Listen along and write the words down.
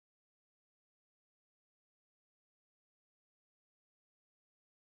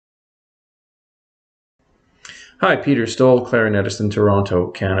Hi, Peter Stoll, clarinetist in Toronto,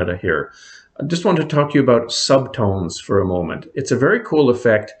 Canada here. I just wanted to talk to you about subtones for a moment. It's a very cool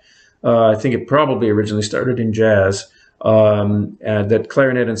effect. I think it probably originally started in jazz, that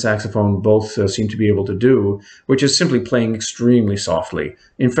clarinet and saxophone both seem to be able to do, which is simply playing extremely softly.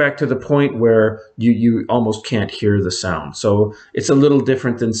 In fact, to the point where you almost can't hear the sound. So it's a little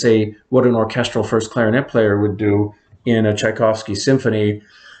different than, say, what an orchestral first clarinet player would do in a Tchaikovsky symphony.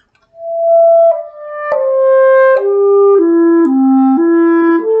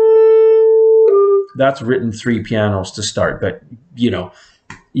 That's written 3 pianos to start, but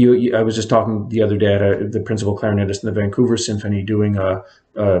I was just talking the other day at the principal clarinetist in the Vancouver Symphony doing a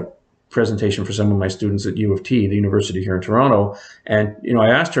presentation for some of my students at U of T, the university here in Toronto, and I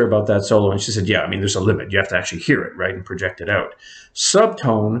asked her about that solo, and she said, "Yeah, I mean, there's a limit. You have to actually hear it, right, and project it out."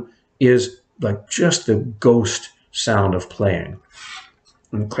 Subtone is like just the ghost sound of playing,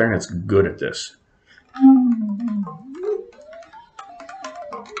 and the clarinet's good at this.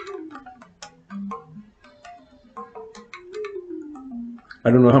 I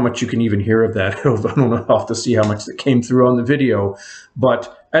don't know how much you can even hear of that. I don't know. I'll have to see how much that came through on the video.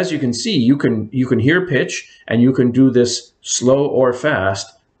 But as you can see, you can hear pitch, and you can do this slow or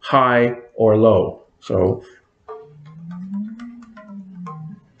fast, high or low. So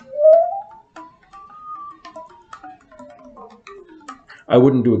I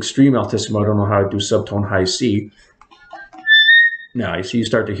wouldn't do extreme altissimo. I don't know how to do subtone high C. Now you see, you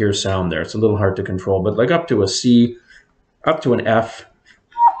start to hear sound there. It's a little hard to control, but like up to a C, up to an F.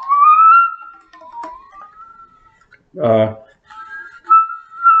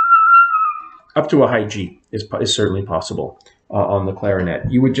 Up to a high G is certainly possible on the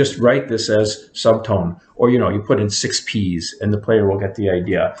clarinet. You would just write this as subtone, or you put in 6 Ps and the player will get the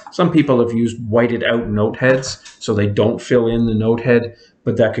idea. Some people have used whited out note heads so they don't fill in the note head,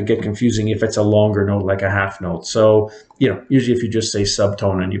 but that could get confusing if it's a longer note like a half note. So usually if you just say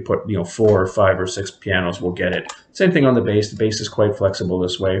subtone and you put 4 or 5 or 6 pianos, will get it. Same thing on the bass. The bass is quite flexible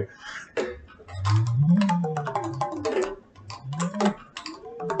this way.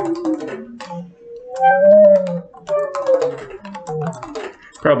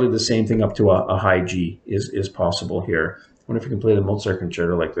 Probably the same thing up to a high G is possible here. I wonder if you can play the Mozart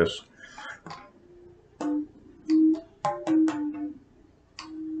concerto like this.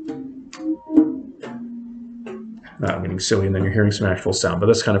 I'm getting silly, and then you're hearing some actual sound, but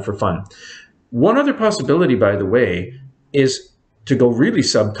that's kind of for fun. One other possibility, by the way, is to go really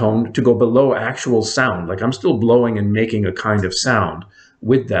subtoned, to go below actual sound. Like I'm still blowing and making a kind of sound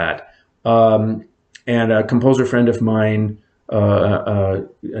with that. And a composer friend of mine,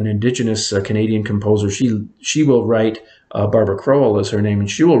 an indigenous Canadian composer, she will write, Barbara Crowell is her name,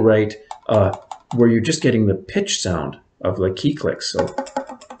 and she will write where you're just getting the pitch sound of like key clicks. So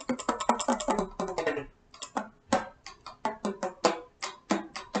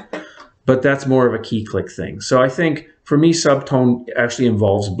but that's more of a key click thing. So I think for me, subtone actually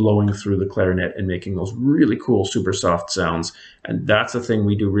involves blowing through the clarinet and making those really cool, super soft sounds. And that's a thing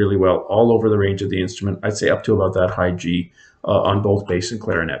we do really well all over the range of the instrument. I'd say up to about that high G on both bass and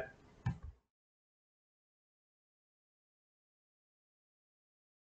clarinet.